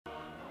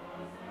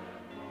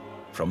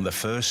From the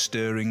first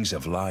stirrings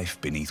of life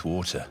beneath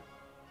water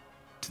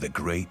to the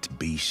great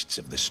beasts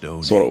of the Stone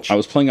Age. So I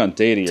was playing on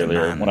Deity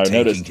earlier. What I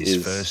noticed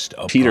is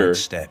Peter,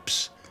 the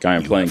guy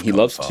I'm playing, he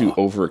loves to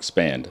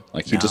overexpand.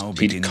 Like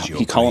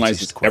he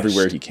colonizes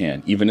everywhere he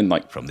can, even in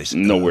like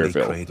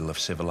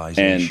Nowhereville.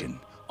 And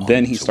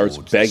then he starts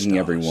begging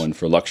everyone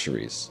for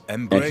luxuries.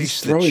 And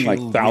he's throwing like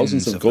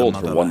thousands of gold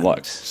for one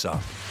lux.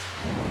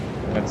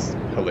 That's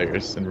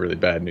hilarious and really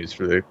bad news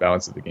for the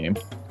balance of the game.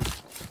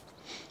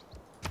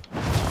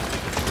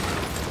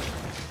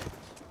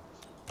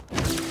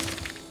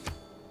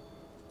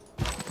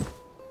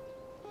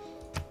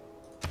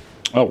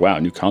 Oh wow,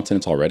 new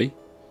continents already?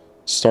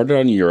 Started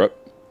on Europe.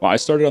 Well, I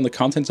started on the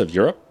continents of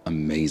Europe?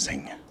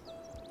 Amazing.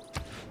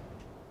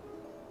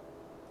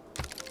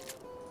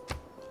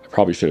 I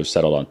probably should have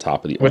settled on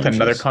top of the with oranges.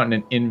 Another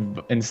continent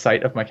in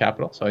sight of my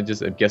capital, so I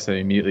guess I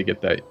immediately get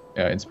that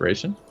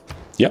inspiration.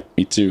 Yep,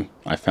 me too.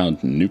 I found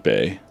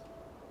Nupe.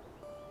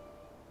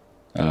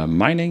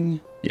 Mining?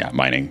 Yeah,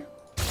 mining.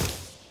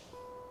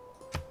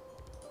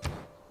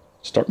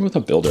 Start with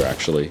a builder,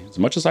 actually. As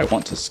much as I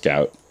want to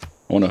scout,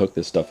 I want to hook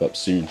this stuff up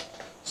soon.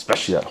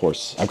 Especially that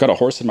horse. I've got a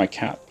horse in my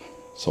cap,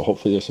 so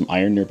hopefully there's some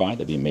iron nearby.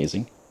 That'd be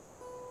amazing.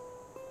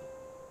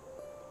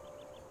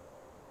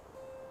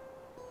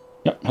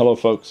 Yep, hello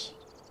folks.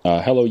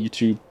 Hello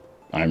YouTube.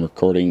 I'm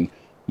recording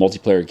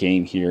multiplayer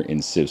game here in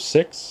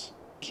Civ6.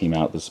 Came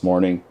out this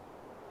morning.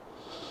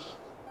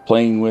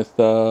 Playing with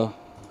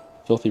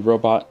Filthy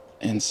Robot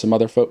and some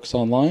other folks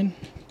online,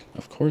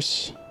 of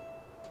course.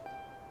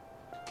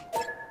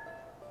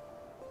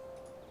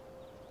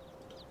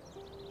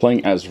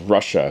 Playing as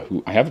Russia,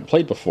 who I haven't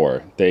played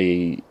before.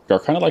 They are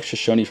kind of like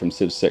Shoshone from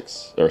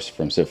Civ6, or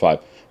from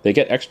Civ5. They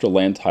get extra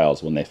land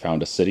tiles when they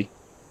found a city.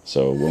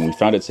 So when we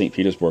founded St.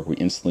 Petersburg, we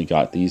instantly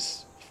got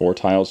these 4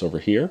 tiles over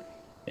here,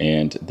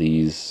 and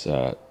these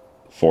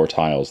 4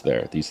 tiles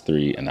there, these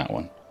 3 and that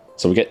one.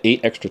 So we get 8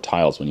 extra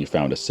tiles when you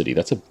found a city.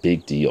 That's a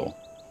big deal.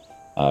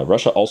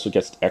 Russia also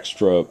gets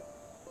extra,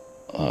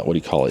 what do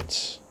you call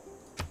it?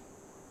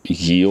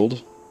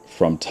 Yield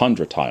from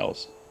tundra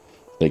tiles.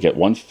 They get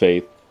 1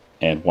 faith,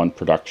 and 1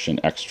 production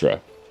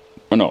extra.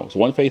 Oh no, it's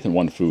 1 faith and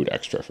 1 food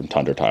extra from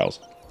tundra tiles.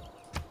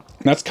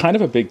 And that's kind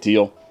of a big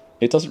deal.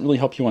 It doesn't really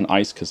help you on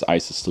ice because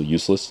ice is still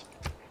useless.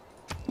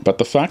 But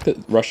the fact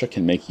that Russia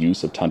can make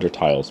use of tundra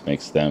tiles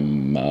makes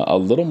them a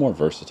little more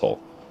versatile.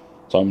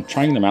 So I'm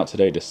trying them out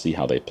today to see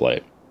how they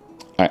play.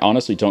 I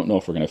honestly don't know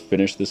if we're going to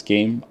finish this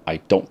game. I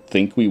don't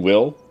think we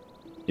will.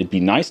 It'd be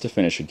nice to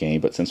finish a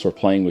game, but since we're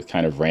playing with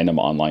kind of random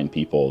online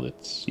people,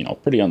 it's, you know,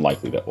 pretty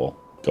unlikely that we'll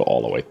go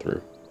all the way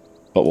through.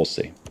 But we'll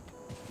see.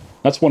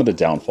 That's one of the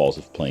downfalls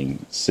of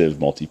playing Civ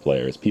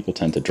multiplayer is people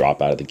tend to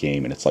drop out of the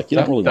game, and it's like you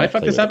don't really want to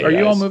play with AIs. Are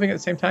you all moving at the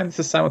same time? This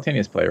is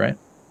simultaneous play, right?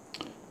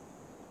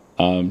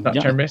 Not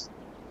turn-based?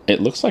 It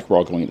looks like we're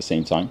all going at the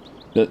same time.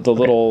 The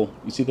little,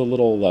 you see the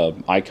little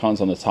icons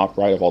on the top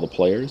right of all the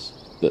players?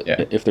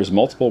 If there's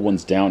multiple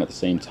ones down at the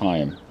same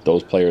time,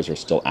 those players are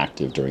still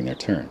active during their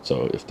turn.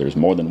 So if there's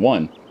more than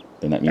one,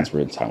 then that means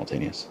we're in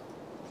simultaneous.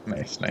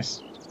 Nice,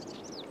 nice.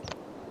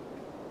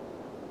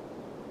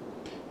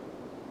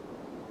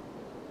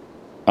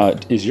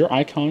 Is your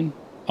icon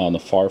on the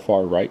far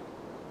right?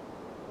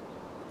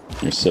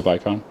 Your Civ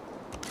icon?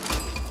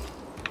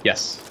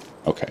 Yes.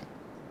 Okay.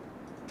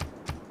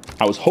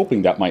 I was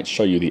hoping that might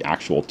show you the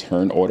actual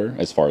turn order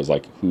as far as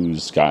like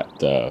who's got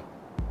the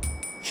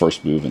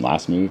first move and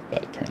last move,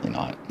 but apparently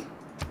not.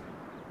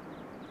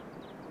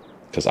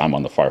 Because I'm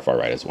on the far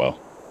right as well.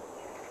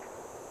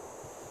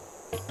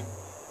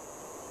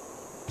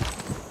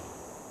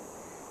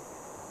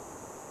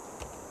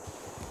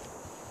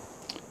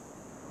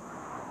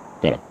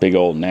 Got a big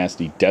old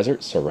nasty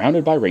desert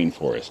surrounded by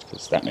rainforest,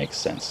 because that makes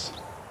sense.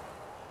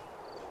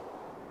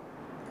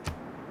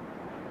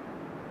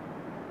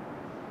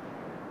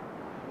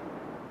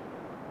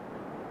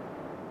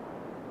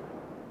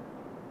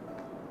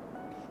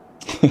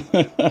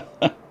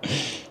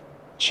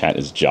 Chat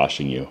is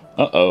joshing you.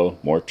 Uh-oh,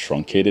 more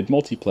truncated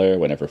multiplayer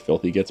whenever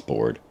Filthy gets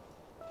bored.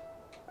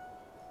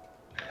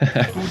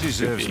 Who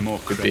deserves more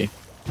credit?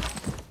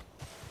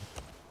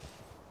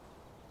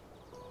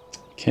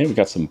 Okay, we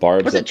got some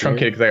barbs. Was it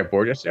truncated because I got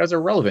bored yesterday? I was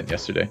irrelevant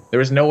yesterday. There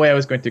was no way I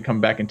was going to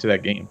come back into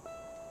that game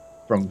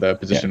from the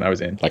position I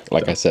was in.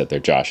 Like I said, they're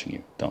joshing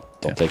you. Don't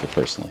take it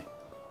personally.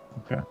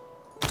 Okay.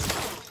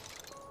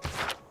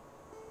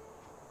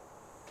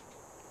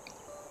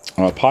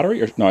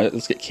 Pottery? Or no,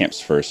 let's get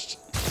camps first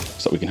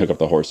so we can hook up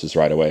the horses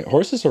right away.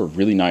 Horses are a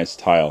really nice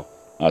tile.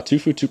 2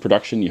 food, 2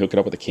 production. You hook it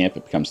up with a camp,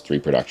 it becomes 3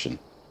 production.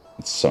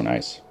 It's so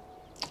nice.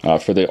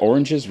 For the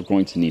oranges, we're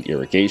going to need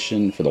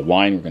irrigation. For the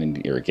wine, we're going to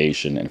need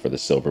irrigation. And for the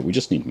silver, we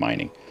just need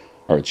mining.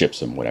 Or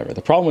gypsum, whatever.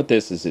 The problem with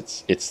this is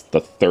it's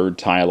the 3rd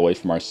tile away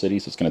from our city,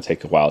 so it's going to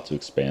take a while to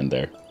expand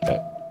there.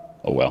 But,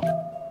 oh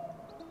well.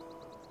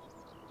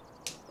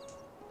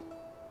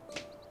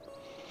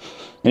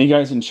 Any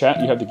guys in chat,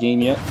 you have the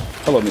game yet?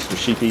 Hello, Mr.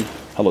 Sheepy.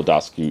 Hello,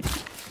 Dascoot.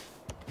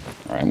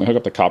 All right, I'm going to hook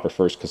up the copper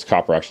first, because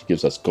copper actually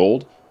gives us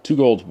gold. 2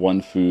 gold,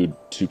 1 food,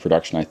 2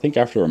 production. I think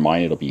after a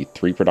mine, it'll be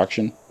 3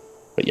 production.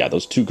 But yeah,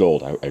 those 2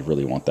 gold, I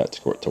really want that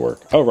to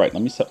work. Oh, right,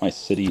 let me set my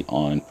city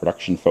on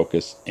production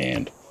focus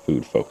and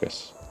food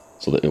focus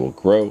so that it will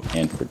grow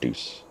and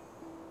produce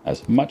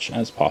as much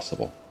as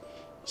possible.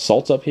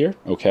 Salt's up here,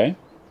 okay.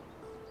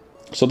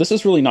 So this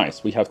is really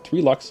nice. We have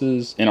 3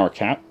 luxes in our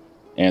cap,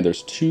 and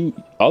there's 2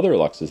 other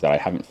luxes that I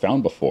haven't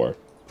found before,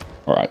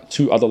 or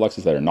 2 other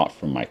luxes that are not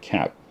from my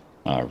cap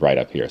right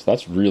up here. So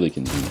that's really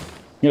convenient.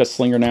 You get a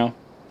slinger now.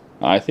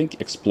 I think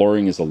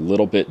exploring is a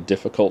little bit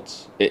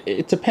difficult.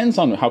 It depends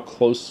on how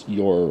close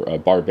your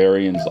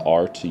barbarians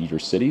are to your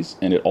cities,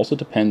 and it also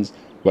depends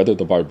whether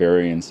the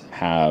barbarians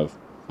have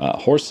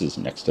horses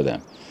next to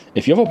them.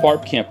 If you have a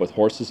barb camp with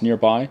horses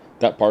nearby,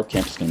 that barb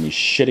camp is going to be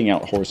shitting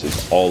out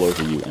horses all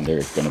over you, and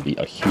they're going to be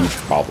a huge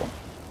problem.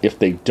 If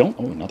they don't...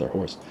 Oh, another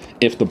horse.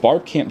 If the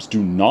barb camps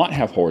do not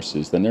have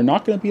horses, then they're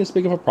not going to be as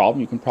big of a problem.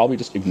 You can probably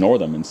just ignore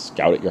them and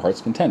scout at your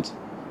heart's content.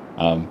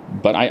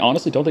 But I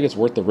honestly don't think it's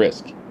worth the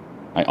risk.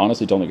 I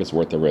honestly don't think it's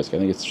worth the risk. I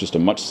think it's just a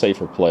much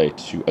safer play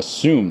to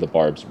assume the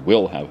barbs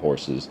will have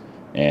horses,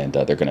 and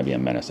they're going to be a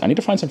menace. I need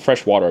to find some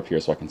fresh water up here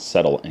so I can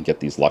settle and get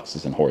these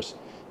luxes and horse.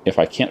 If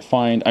I can't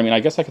find... I mean, I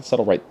guess I could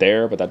settle right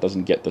there, but that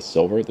doesn't get the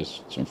silver.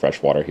 There's some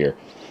fresh water here.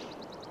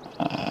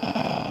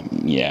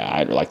 Yeah,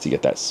 I'd like to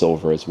get that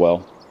silver as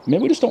well.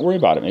 Maybe we just don't worry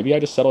about it. Maybe I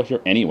just settle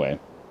here anyway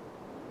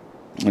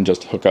and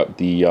just hook up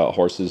the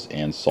horses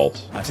and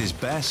salt. At his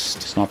best.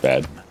 It's not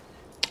bad.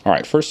 All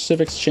right, first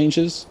Civ6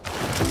 changes.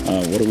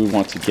 What do we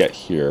want to get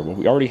here? Well,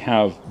 we already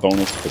have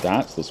bonus for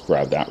that, so let's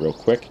grab that real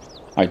quick.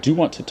 I do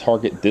want to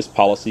target this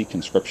policy,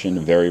 conscription,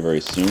 very,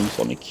 very soon,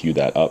 so let me queue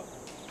that up.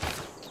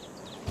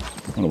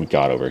 What do we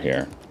got over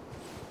here?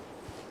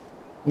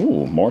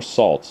 Ooh, more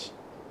salt.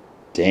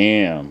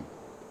 Damn.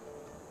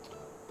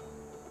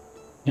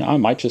 Yeah, I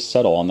might just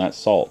settle on that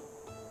salt.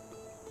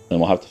 Then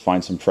we'll have to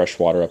find some fresh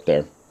water up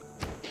there.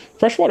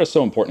 Fresh water is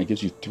so important. It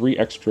gives you 3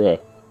 extra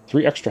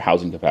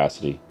housing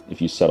capacity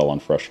if you settle on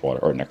fresh water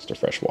or next to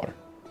fresh water.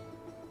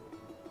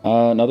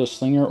 Another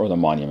slinger or the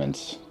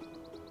monument?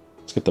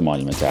 Let's get the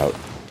monument out.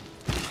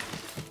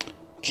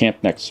 Camp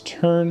next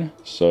turn.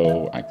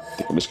 So I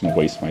think I'm just going to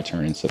waste my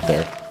turn and sit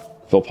there.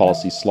 Fill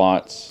policy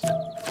slots.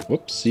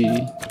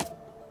 Whoopsie.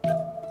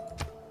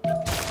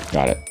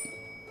 Got it.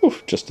 Whew,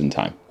 just in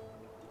time.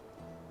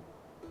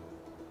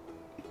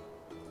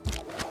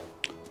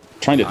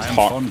 Trying to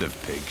talk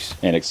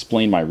and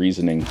explain my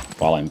reasoning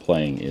while I'm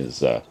playing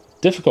is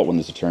difficult when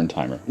there's a turn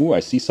timer. Ooh, I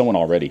see someone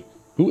already.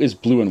 Who is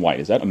blue and white?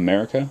 Is that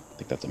America? I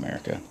think that's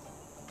America.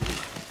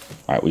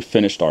 All right, we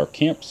finished our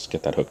camps.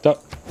 Get that hooked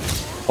up.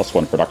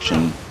 +1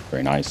 production.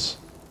 Very nice.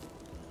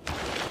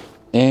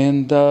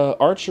 And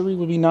archery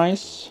would be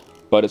nice,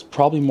 but it's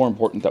probably more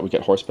important that we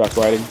get horseback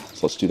riding.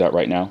 So let's do that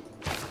right now.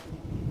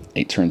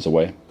 8 turns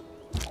away.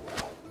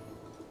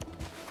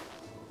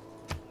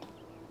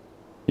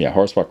 Yeah,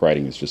 horseback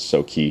riding is just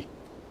so key.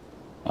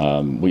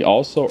 We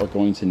also are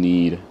going to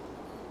need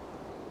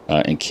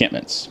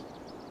encampments.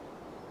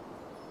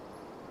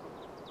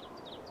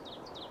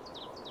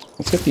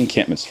 Let's get the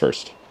encampments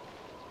first.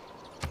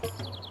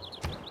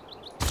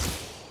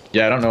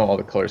 Yeah, I don't know all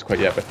the colors quite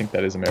yet, but I think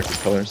that is America's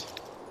colors.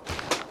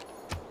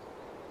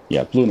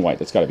 Yeah, blue and white.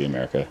 That's got to be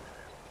America.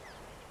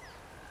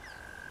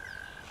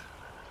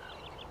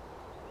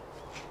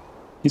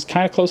 He's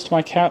kind of close to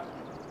my cap.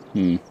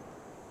 Yeah,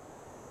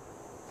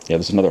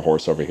 there's another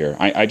horse over here.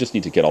 I just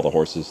need to get all the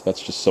horses.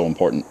 That's just so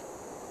important.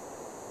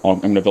 I'm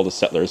going to build a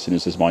settler as soon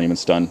as his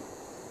monument's done.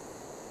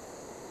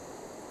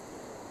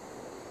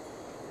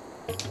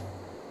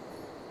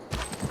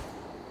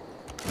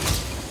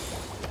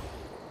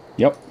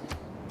 Yep.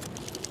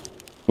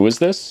 Who is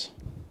this?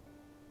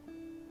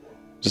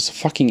 Is this a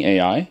fucking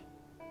AI?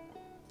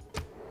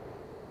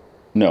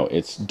 No,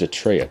 it's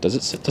Detrea.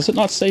 Does it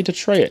not say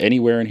Detrea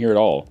anywhere in here at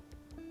all?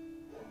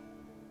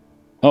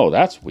 Oh,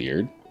 that's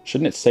weird.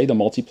 Shouldn't it say the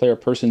multiplayer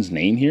person's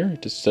name here?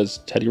 It just says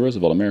Teddy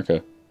Roosevelt,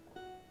 America.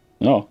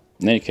 Oh,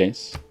 in any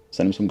case,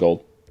 send him some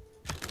gold.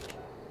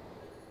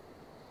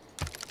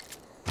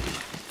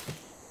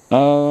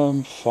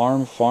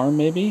 Farm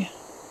maybe?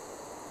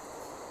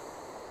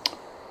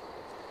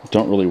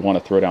 Don't really want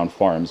to throw down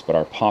farms, but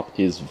our pop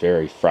is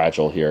very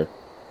fragile here.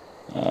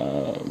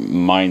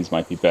 Mines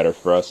might be better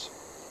for us.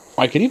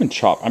 I could even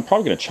chop. I'm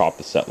probably going to chop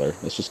the settler.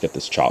 Let's just get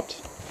this chopped.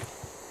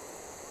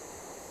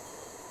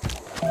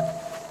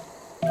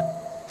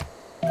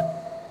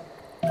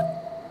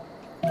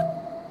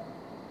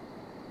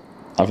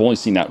 I've only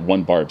seen that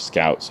 1 barb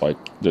scout, so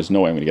there's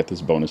no way I'm going to get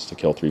this bonus to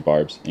kill 3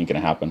 barbs. Ain't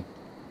going to happen.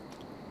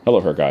 Hello,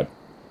 her god.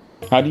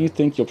 How do you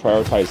think you'll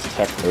prioritize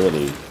tech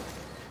early?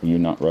 Will you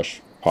not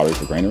rush pottery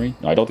or granary?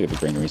 No, I don't think the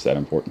granary is that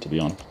important, to be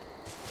honest.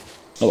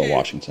 Hello,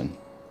 Washington.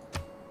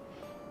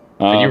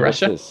 Are you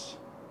Russia? This?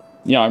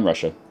 Yeah, I'm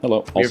Russia.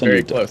 Hello. You're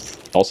very close.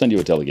 I'll send you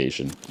a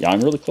delegation. Yeah, I'm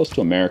really close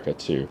to America,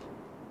 too.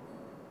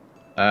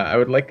 I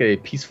would like a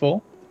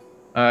peaceful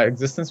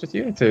existence with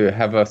you to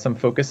have some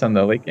focus on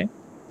the late game.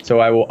 So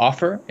I will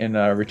offer, in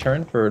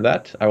return for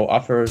that, I will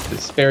offer to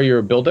spare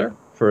your builder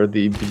for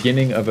the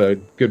beginning of a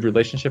good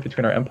relationship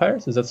between our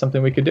empires. Is that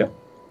something we could do?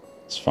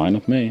 It's fine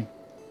with me.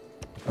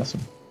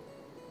 Awesome.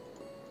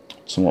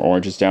 Some more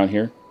oranges down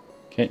here.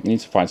 Okay, we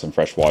need to find some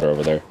fresh water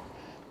over there.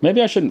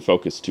 Maybe I shouldn't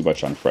focus too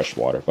much on fresh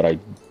water, but I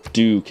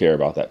do care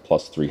about that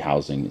 +3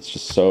 housing. It's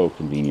just so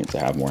convenient to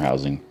have more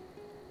housing.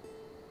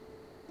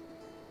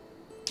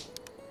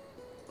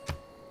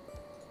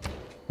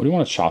 What do you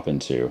want to chop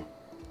into?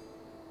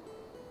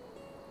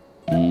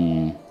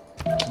 I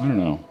don't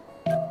know.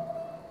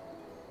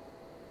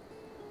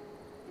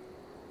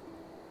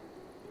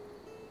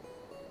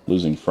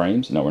 Losing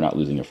frames? No, we're not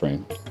losing a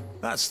frame.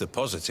 That's the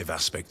positive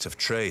aspect of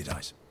trade,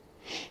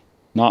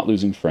 Not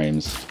losing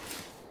frames.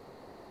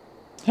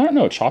 I don't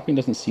know, chopping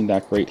doesn't seem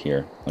that great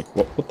here. Like,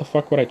 what the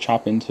fuck would I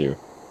chop into?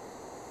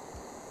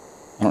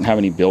 I don't have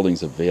any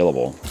buildings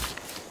available.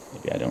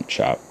 Maybe I don't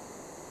chop.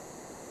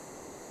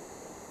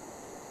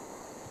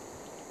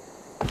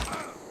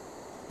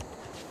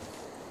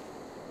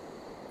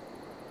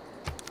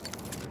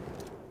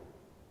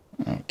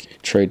 Okay,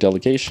 trade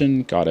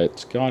delegation. Got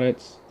it, got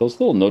it. Those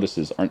little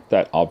notices aren't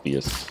that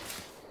obvious.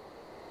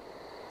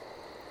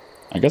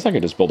 I guess I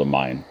could just build a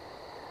mine.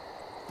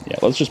 Yeah,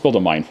 let's just build a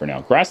mine for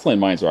now.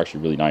 Grassland mines are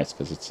actually really nice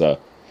because it's you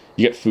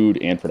get food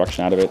and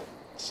production out of it.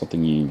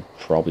 Something you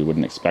probably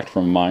wouldn't expect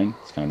from a mine.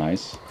 It's kind of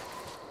nice.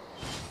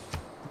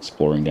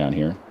 Exploring down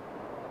here.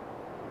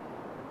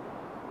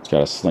 It's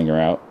got a slinger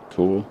out.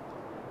 Cool.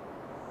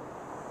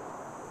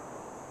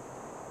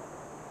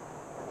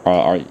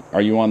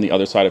 Are you on the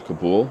other side of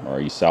Kabul? Or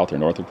are you south or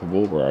north of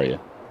Kabul? Where are you?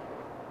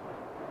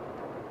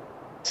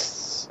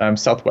 I'm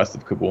southwest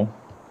of Kabul.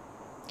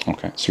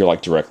 Okay, so you're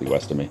like directly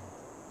west of me.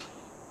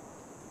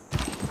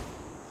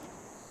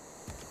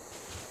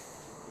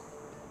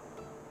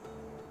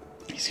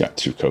 He's got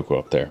 2 cocoa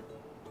up there.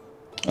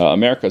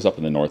 America's up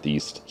in the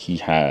northeast. He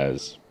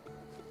has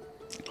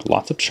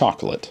lots of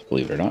chocolate,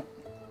 believe it or not.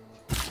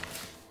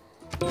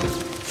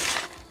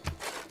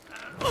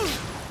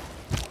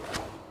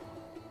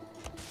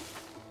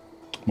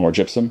 More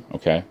gypsum,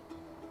 okay.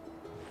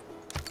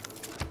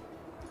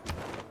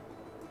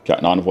 Got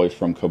an envoy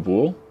from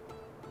Kabul.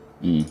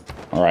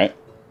 Alright.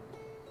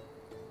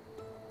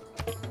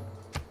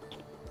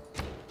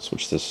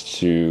 Switch this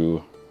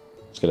to...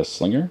 Let's get a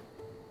slinger.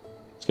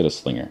 Let's get a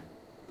slinger.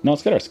 No,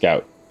 let's get our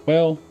scout.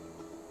 Well...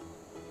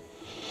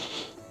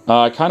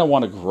 I kind of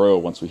want to grow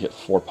once we hit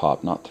 4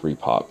 pop, not 3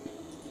 pop.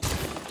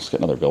 Let's get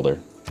another builder.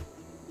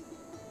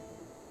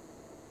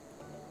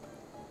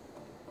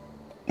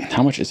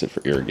 How much is it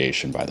for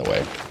irrigation, by the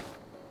way?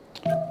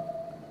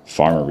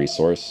 Farmer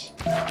resource.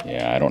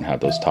 Yeah, I don't have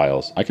those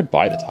tiles. I could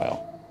buy the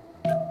tile.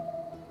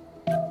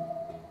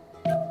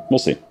 We'll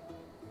see.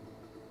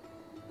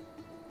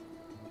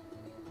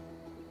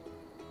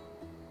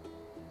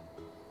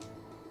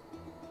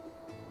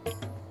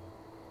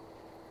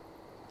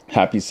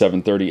 Happy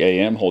 7:30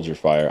 a.m. Hold your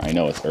fire. I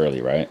know it's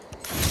early, right?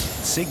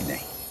 Signe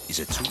is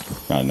a tool.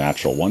 Got a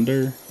natural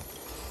wonder.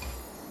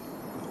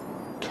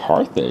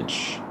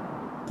 Carthage.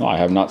 Oh, I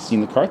have not seen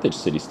the Carthage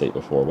city-state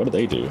before. What do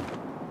they do?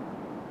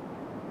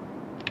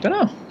 Don't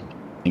know.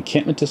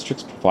 Encampment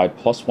districts provide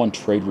 +1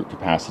 trade route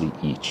capacity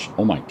each.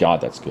 Oh my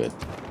god, that's good.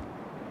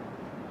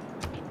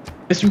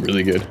 It's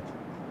really good.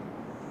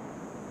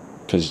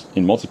 Because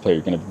in multiplayer,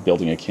 you're going to be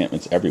building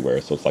encampments everywhere,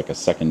 so it's like a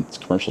second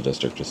commercial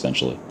district,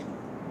 essentially.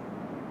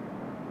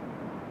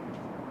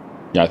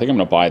 Yeah, I think I'm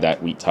going to buy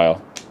that wheat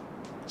tile.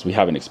 So we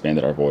haven't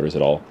expanded our borders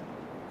at all.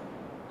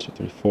 2,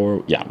 3,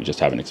 4. Yeah, we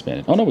just haven't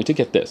expanded. Oh no, we did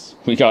get this.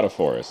 We got a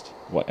forest.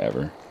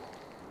 Whatever.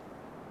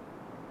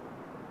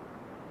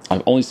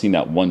 I've only seen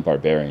that one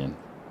barbarian.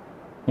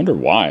 Wonder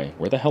why.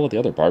 Where the hell are the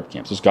other barb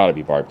camps? There's got to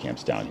be barb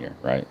camps down here,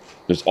 right?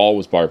 There's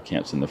always barb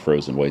camps in the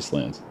frozen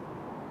wastelands.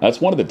 That's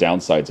one of the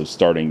downsides of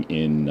starting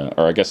in,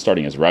 or I guess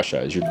starting as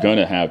Russia, is you're going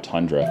to have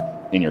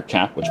tundra in your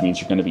cap, which means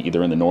you're going to be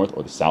either in the north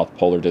or the south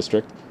polar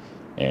district.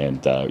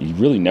 And you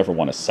really never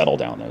want to settle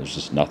down there. There's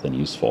just nothing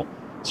useful.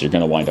 So you're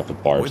going to wind up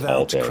with barbs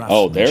all day.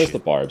 Oh, there's the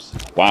barbs.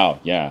 Wow,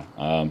 yeah.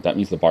 That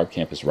means the barb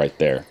camp is right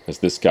there. Because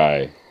this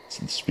guy,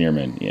 the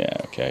spearman, yeah,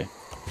 okay.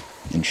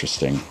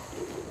 Interesting.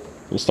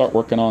 We'll start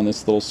working on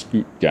this little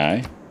scoot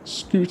guy.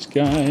 Scoot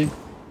guy.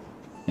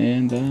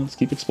 And let's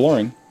keep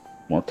exploring.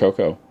 More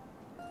cocoa.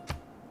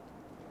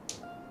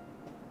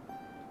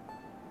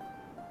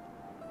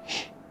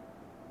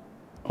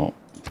 Oh.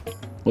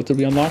 What did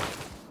we unlock?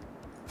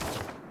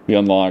 We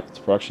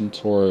unlocked production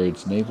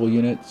towards naval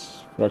units.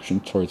 Production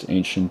towards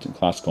ancient and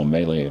classical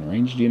melee and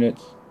ranged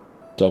units.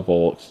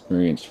 Double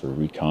experience for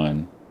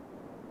recon.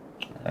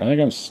 I think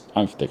I'm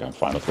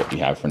fine with what we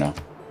have for now.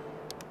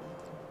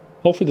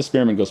 Hopefully the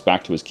spearman goes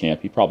back to his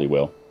camp. He probably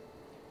will.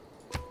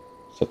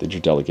 Set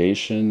your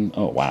delegation.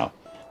 Oh wow.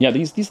 Yeah,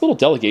 these little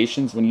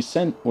delegations, when you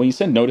send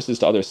notices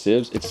to other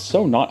civs, it's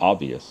so not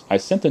obvious. I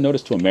sent a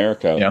notice to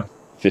America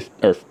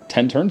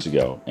 10 turns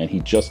ago, and he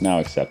just now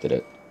accepted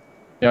it.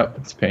 Yep,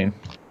 it's a pain.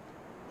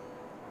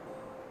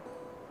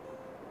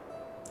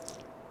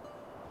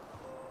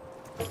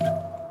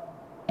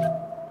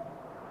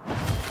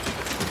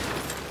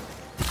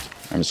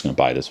 I'm just going to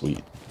buy this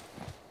wheat.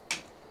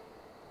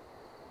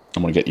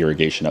 I'm going to get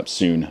irrigation up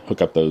soon.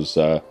 Hook up those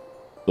 2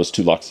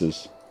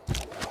 luxes.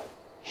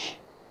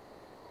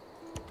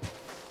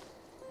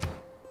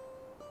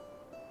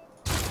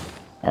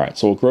 All right,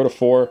 so we'll grow to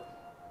 4.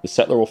 The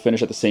settler will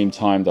finish at the same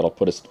time. That'll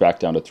put us back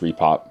down to 3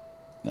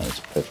 pop. That's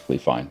perfectly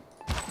fine.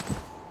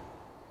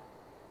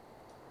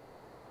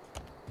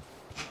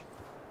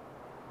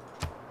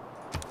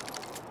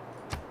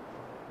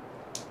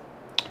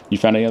 You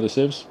found any other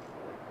civs?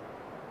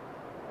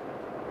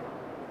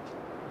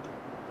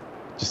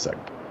 Just a sec.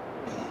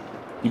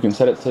 You can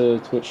set it to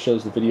Twitch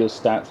shows the video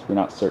stats. We're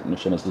not certain if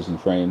Shenna's losing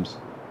frames.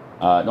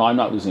 No, I'm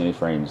not losing any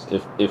frames.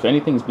 If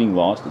anything's being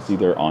lost, it's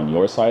either on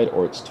your side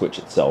or it's Twitch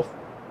itself.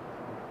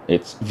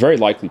 It's very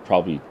likely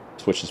probably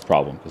Twitch's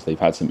problem because they've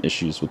had some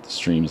issues with the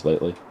streams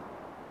lately.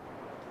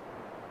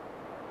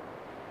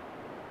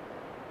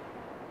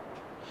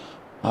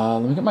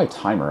 Let me get my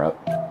timer up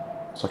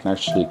so I can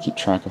actually keep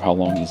track of how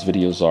long these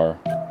videos are.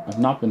 I've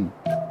not been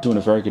doing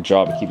a very good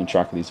job of keeping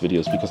track of these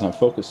videos because I'm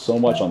focused so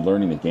much on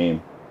learning the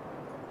game.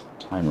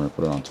 Timer,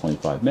 put it on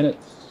 25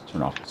 minutes.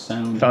 Turn off the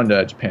sound. Found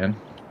Japan.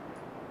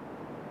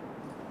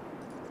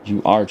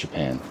 You are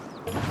Japan.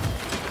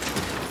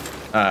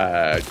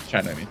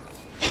 China, I mean.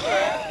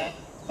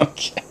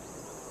 Okay.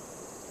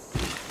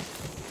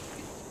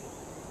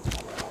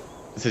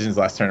 Decisions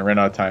last turn. I ran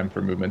out of time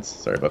for movements.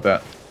 Sorry about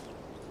that.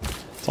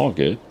 It's all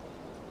good.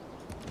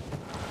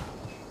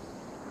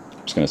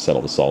 I'm just going to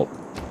settle the salt.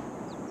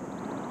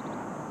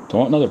 Do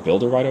I want another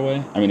builder right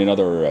away? I mean,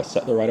 another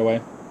settler right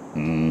away?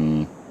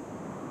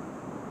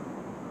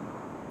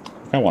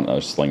 I want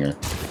another slinger.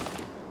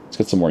 Let's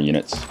get some more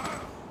units.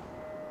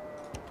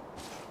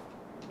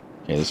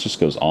 Okay, this just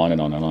goes on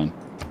and on and on.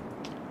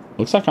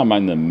 Looks like I'm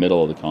in the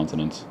middle of the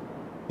continent.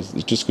 It's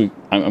just,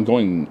 I'm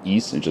going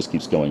east, and it just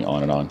keeps going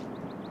on and on.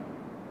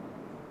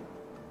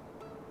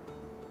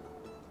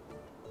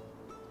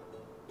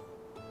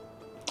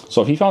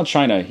 So if he found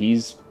China,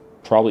 he's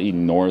probably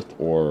north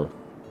or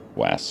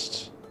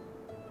west.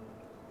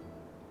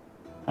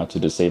 How to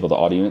disable the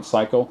audio unit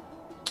cycle.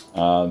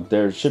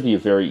 There should be a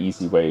very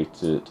easy way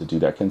to do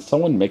that. Can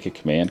someone make a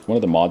command? Can one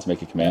of the mods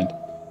make a command?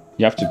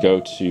 You have to go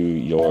to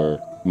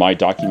your My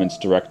Documents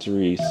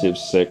directory,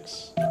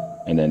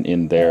 Civ6, and then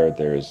in there,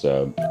 there's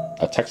a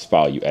text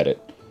file you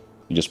edit.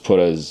 You just put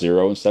a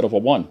 0 instead of a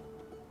 1.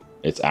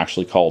 It's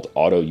actually called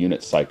Auto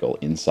Unit Cycle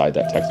inside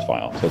that text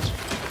file. So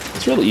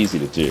it's really easy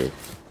to do.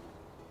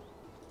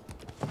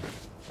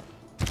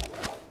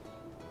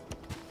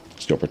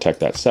 Let's go protect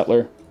that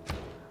settler.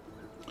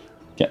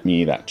 Get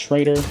me that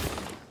trader.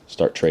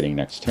 Start trading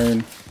next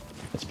turn.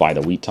 Let's buy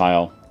the wheat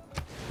tile.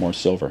 More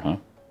silver, huh?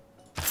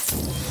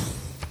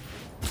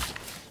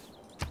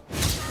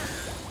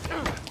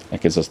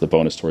 That gives us the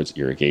bonus towards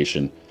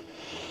irrigation.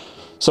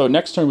 So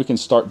next turn we can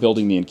start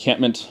building the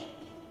encampment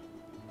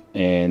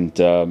and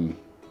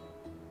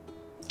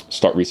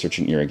start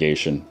researching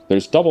irrigation.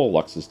 There's double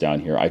luxes down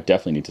here. I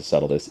definitely need to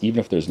settle this. Even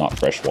if there's not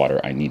fresh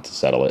water, I need to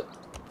settle it.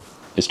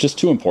 It's just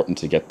too important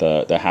to get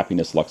the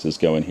happiness luxes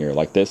going here.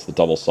 Like this, the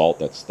double salt,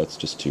 that's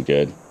just too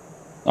good.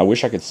 I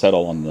wish I could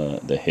settle on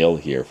the hill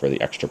here for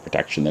the extra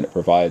protection that it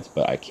provides,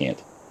 but I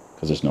can't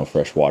because there's no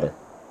fresh water.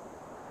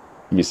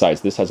 And besides,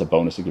 this has a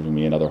bonus of giving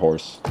me another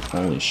horse.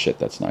 Holy shit,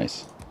 that's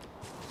nice.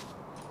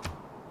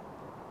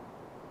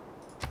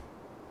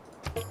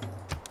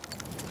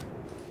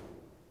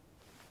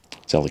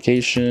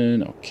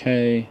 Delegation,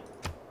 okay.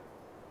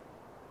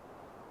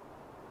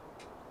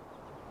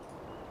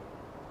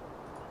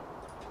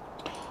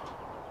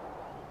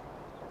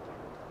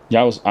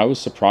 Yeah, I was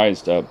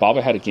surprised.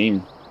 Baba had a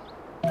game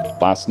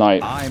last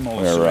night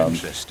where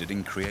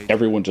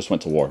everyone just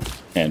went to war,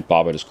 and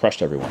Baba just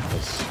crushed everyone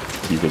because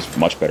he was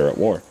much better at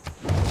war.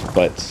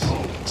 But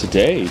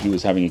today he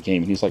was having a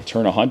game, and he's like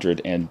turn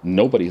 100, and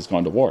nobody has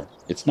gone to war.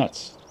 It's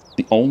nuts.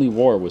 The only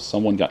war was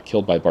someone got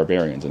killed by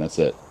barbarians, and that's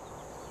it.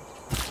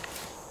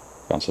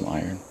 Found some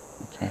iron.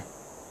 Okay.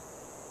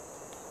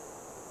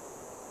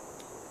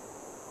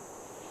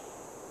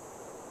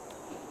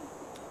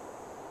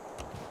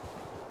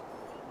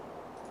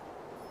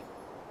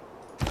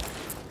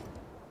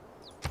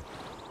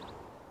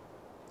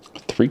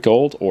 Three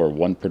gold or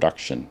 1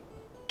 production?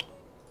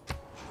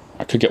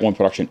 I could get 1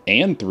 production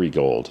and 3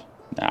 gold.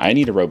 Nah, I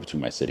need a road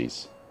between my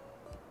cities.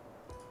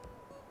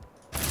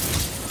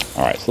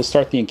 Alright, so let's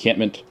start the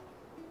encampment.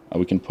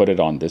 We can put it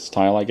on this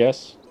tile, I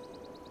guess.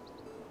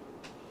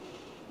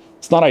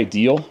 It's not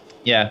ideal.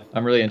 Yeah,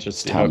 I'm really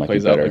interested in how it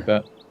plays out like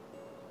that.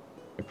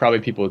 Probably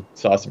people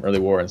saw some early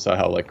war and saw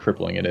how like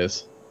crippling it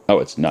is. Oh,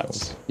 it's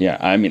nuts. Yeah,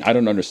 I mean, I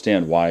don't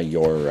understand why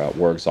your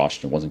war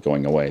exhaustion wasn't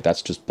going away.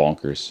 That's just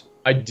bonkers.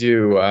 I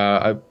do.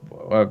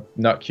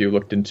 NotQ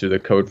looked into the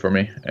code for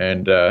me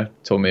and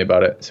told me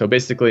about it. So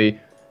basically,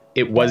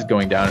 it was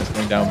going down. It's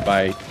going down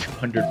by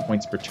 200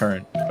 points per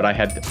turn, but I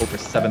had over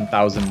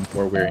 7,000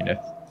 war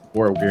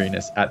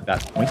weariness at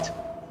that point.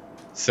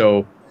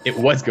 So it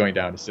was going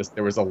down. It's just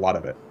there was a lot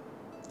of it.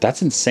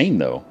 That's insane,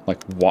 though.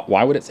 Like,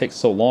 why would it take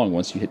so long?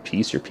 Once you hit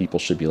peace, your people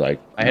should be like...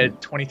 I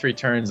had 23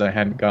 turns. I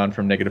hadn't gone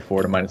from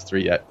 -4 to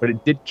 -3 yet, but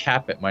it did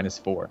cap at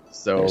 -4.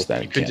 So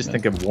you could just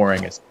think of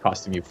warring as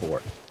costing you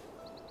 4.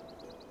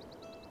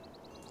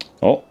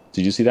 Oh,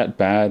 did you see that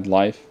bad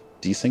life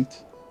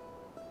desynced?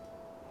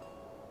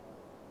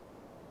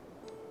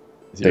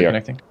 Zero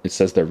connecting? It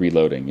says they're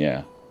reloading,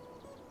 yeah.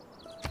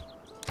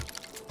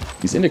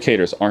 These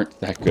indicators aren't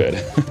that good.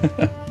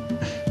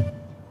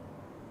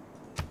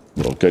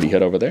 Little goody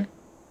hit over there.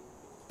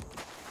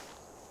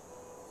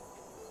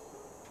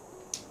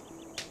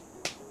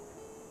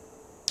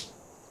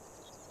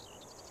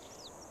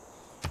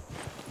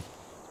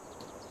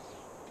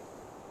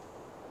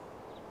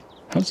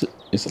 How's it?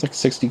 Is it like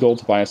 60 gold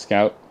to buy a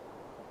scout?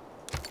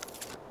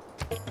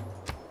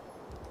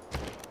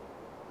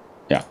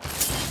 Yeah.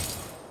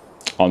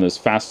 On this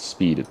fast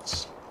speed,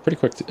 it's pretty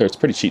quick. It's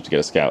pretty cheap to get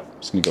a scout. I'm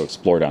just gonna go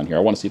explore down here. I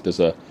want to see if there's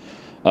a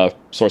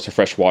source of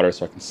fresh water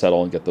so I can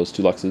settle and get those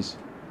 2 luxes.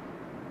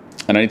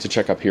 And I need to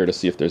check up here to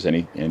see if there's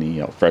any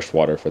fresh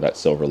water for that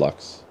silver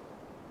lux.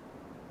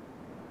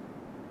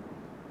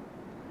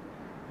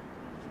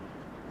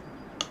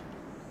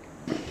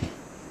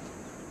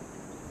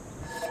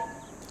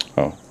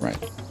 Oh, right.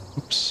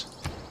 Oops.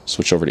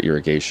 Switch over to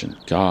irrigation.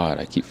 God,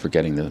 I keep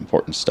forgetting the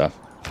important stuff.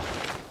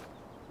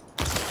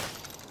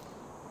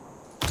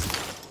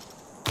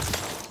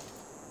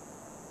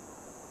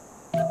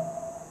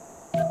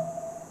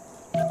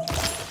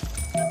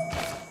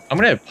 I'm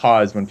going to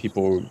pause when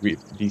people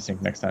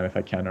desync next time if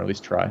I can, or at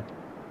least try.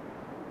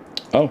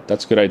 Oh,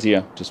 that's a good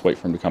idea. Just wait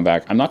for them to come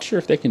back. I'm not sure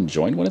if they can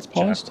join when it's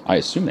paused. Chat. I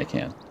assume they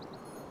can.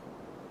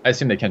 I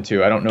assume they can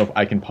too. I don't know if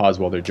I can pause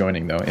while they're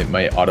joining, though. It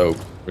might auto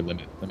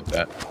limit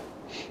that.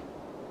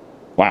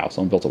 Wow,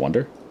 someone built a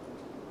wonder.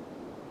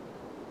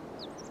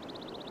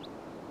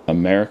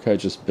 America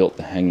just built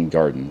the Hanging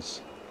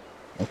Gardens.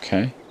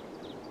 Okay.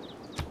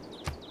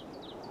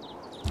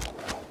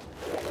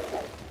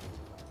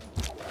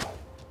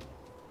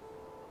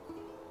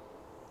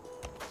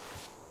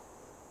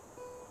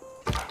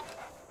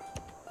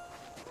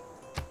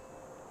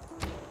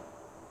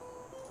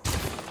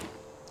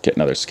 Get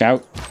another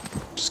scout.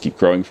 Just keep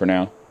growing for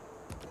now.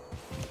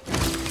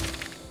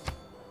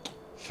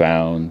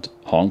 Found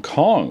Hong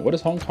Kong. What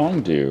does Hong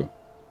Kong do?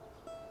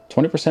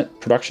 20%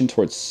 production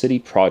towards city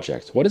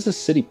projects. What is a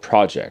city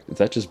project? Is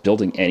that just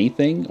building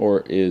anything,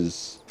 or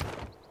is...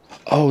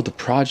 Oh, the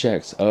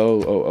projects.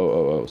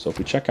 Oh. So if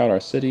we check out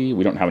our city,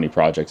 we don't have any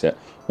projects yet.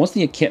 Once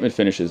the encampment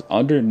finishes,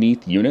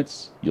 underneath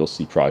units, you'll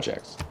see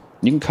projects.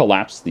 You can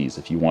collapse these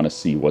if you want to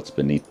see what's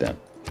beneath them.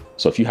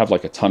 So if you have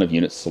like a ton of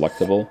units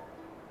selectable,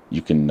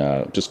 you can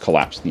just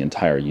collapse the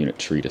entire unit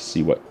tree to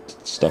see what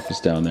stuff is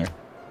down there.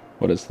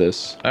 What is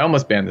this? I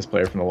almost banned this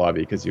player from the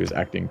lobby because he was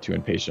acting too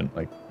impatient.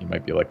 Like, he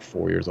might be like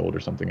 4 years old or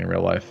something in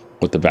real life.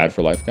 With the bad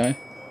for life guy?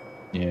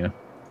 Yeah.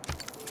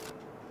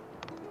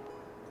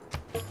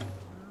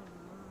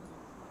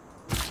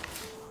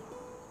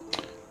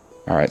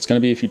 Alright, it's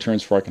going to be a few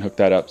turns before I can hook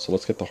that up, so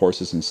let's get the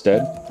horses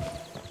instead.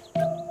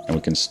 And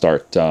we can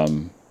start... Oh,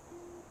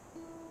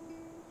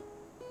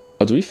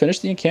 do we finish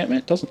the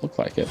encampment? Doesn't look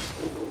like it.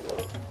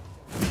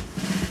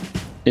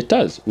 It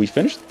does. We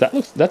finished?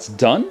 That's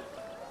done?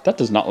 That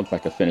does not look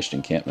like a finished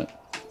encampment.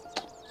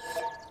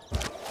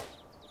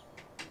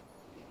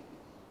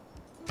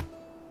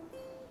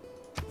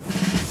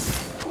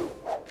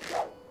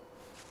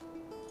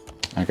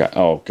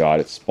 Oh god,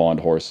 it spawned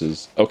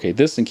horses. Okay,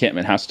 this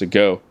encampment has to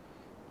go.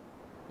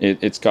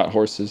 It's got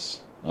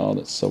horses. Oh,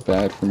 that's so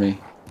bad for me.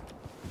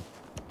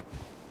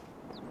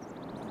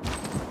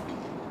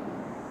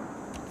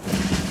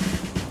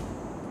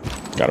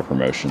 Got a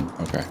promotion.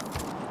 Okay.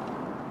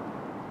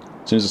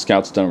 As soon as the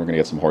scout's done, we're going to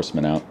get some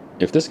horsemen out.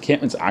 If this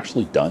encampment's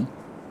actually done,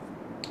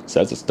 it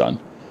says it's done.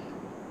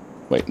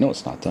 Wait, no,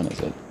 it's not done, is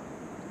it?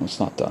 No, it's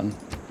not done.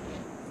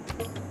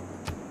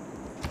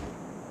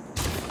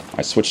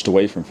 I switched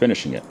away from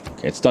finishing it.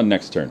 Okay, it's done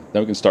next turn.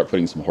 Then we can start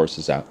putting some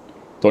horses out.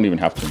 Don't even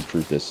have to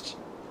improve this.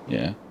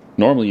 Yeah.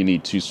 Normally you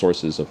need 2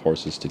 sources of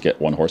horses to get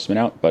 1 horseman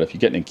out, but if you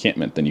get an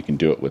encampment, then you can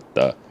do it with...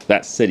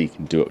 that city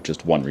can do it with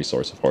just 1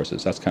 resource of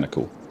horses. That's kind of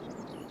cool.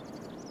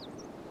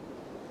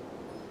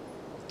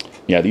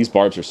 Yeah, these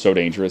barbs are so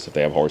dangerous if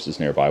they have horses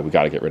nearby. We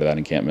got to get rid of that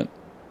encampment.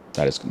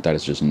 That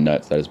is just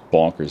nuts. That is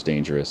bonkers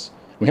dangerous.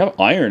 We have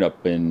iron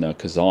up in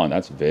Kazan.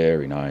 That's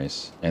very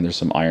nice. And there's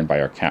some iron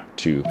by our cap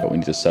too, but we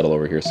need to settle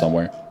over here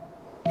somewhere.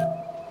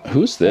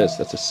 Who's this?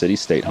 That's a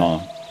city-state, huh?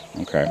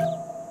 Okay.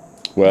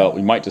 Well,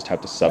 we might just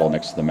have to settle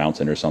next to the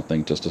mountain or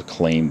something just to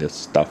claim this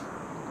stuff.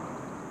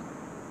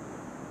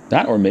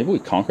 That, or maybe we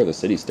conquer the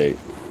city-state.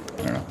 I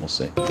don't know. We'll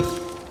see.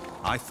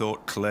 I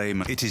thought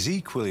claim it is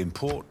equally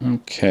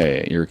important.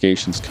 Okay,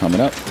 irrigation's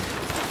coming up.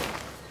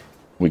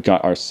 We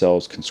got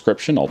ourselves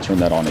conscription. I'll turn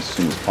that on as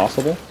soon as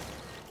possible.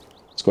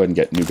 Let's go ahead and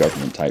get new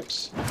government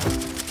types.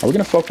 Are we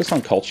going to focus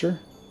on culture?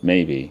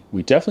 Maybe.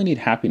 We definitely need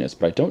happiness,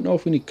 but I don't know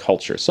if we need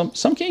culture. Some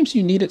games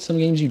you need it, some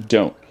games you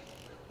don't.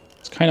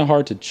 It's kind of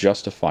hard to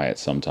justify it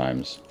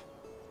sometimes.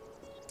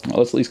 Well,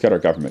 let's at least get our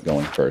government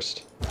going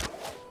first,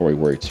 before we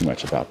worry too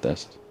much about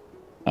this.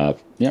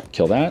 Yep,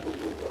 kill that.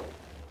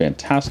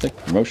 Fantastic.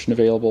 Promotion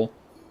available.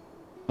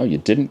 Oh, you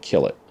didn't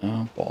kill it.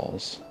 Oh,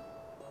 balls.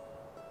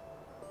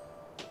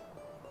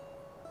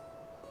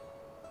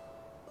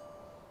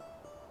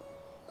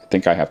 I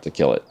think I have to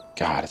kill it.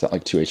 God, is that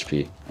like 2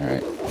 HP?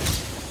 Alright.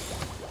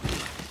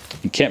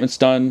 Encampment's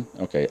done.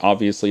 Okay,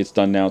 obviously it's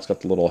done now. It's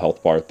got the little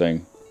health bar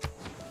thing.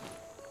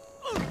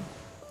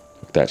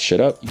 Hook that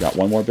shit up. You got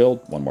one more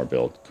build? One more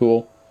build.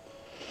 Cool.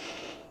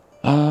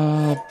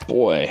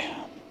 Boy.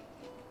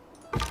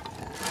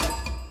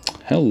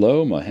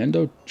 Hello,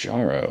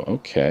 Mohenjo-Daro.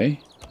 Okay.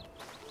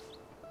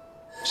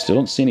 Still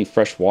don't see any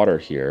fresh water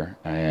here.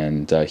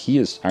 And he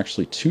is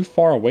actually too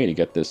far away to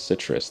get this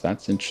citrus.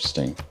 That's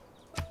interesting.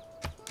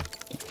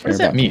 What does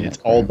that mean? It's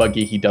all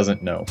buggy, he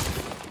doesn't know.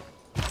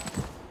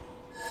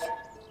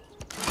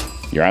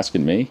 You're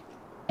asking me?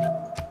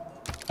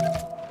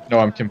 No,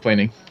 I'm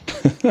complaining.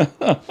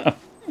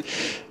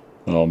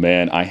 Oh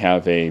man, I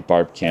have a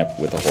barb camp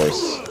with a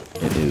horse.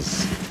 It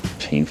is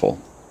painful.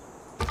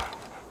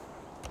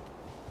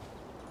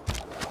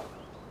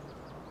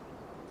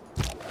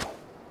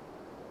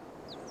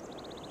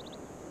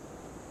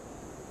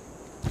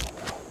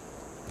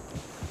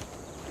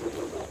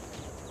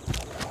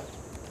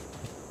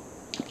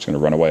 I'm just gonna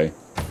run away.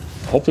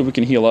 Hopefully we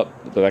can heal up,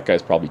 but that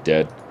guy's probably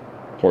dead.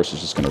 Horse is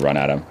just gonna run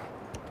at him.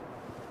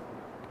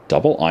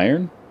 Double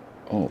iron?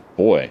 Oh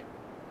boy.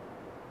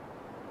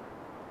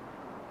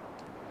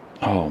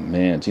 Oh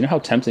man, do you know how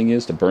tempting it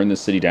is to burn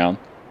this city down?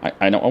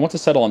 I know I want to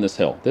settle on this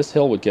hill. This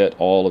hill would get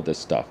all of this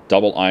stuff.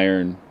 Double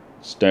iron,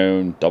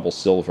 stone, double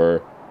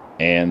silver,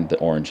 and the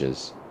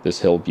oranges. This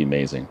hill would be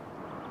amazing.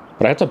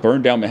 But I have to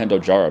burn down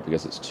Mohenjo-Daro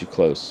because it's too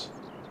close.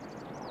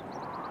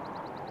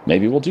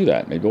 Maybe we'll do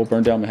that. Maybe we'll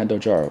burn down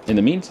Mohenjo-Daro. In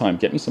the meantime,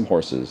 get me some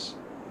horses.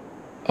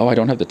 Oh, I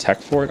don't have the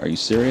tech for it? Are you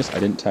serious? I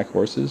didn't tech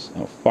horses?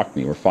 Oh, fuck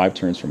me. We're 5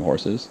 turns from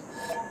horses.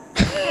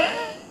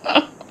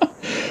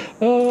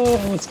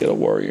 Oh, let's get a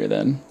warrior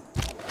then.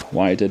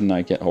 Why didn't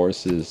I get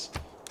horses?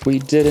 We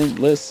didn't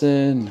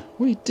listen.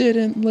 We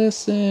didn't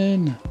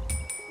listen.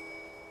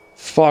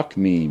 Fuck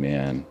me,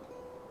 man.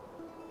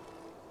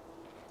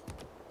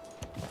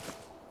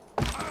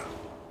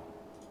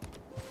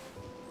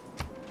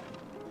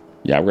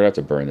 Yeah, we're gonna have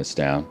to burn this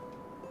down.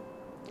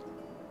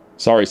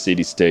 Sorry,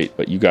 City State,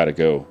 but you gotta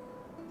go.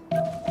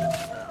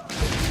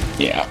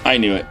 Yeah, I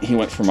knew it. He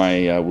went for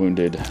my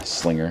wounded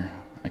slinger.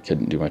 I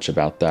couldn't do much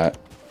about that.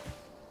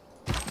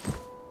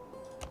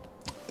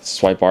 This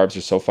is why barbs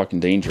are so fucking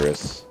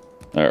dangerous.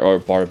 Or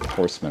barbed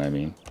horsemen, I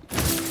mean.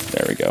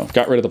 There we go.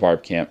 Got rid of the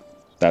barb camp.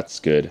 That's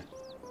good.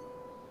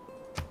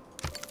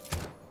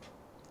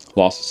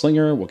 Lost a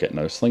slinger. We'll get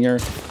another slinger.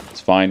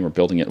 It's fine. We're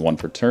building it 1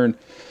 per turn.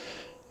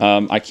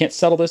 I can't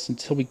settle this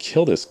until we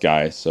kill this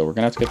guy, so we're going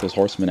to have to get those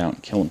horsemen out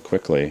and kill him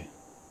quickly.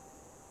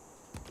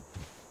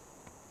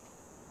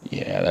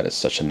 Yeah, that is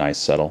such a nice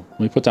settle. Let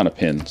me put down a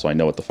pin so I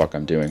know what the fuck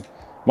I'm doing.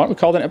 Why don't we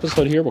call that an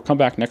episode here? We'll come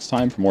back next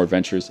time for more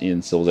adventures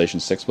in Civilization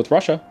 6 with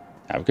Russia.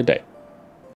 Have a good day.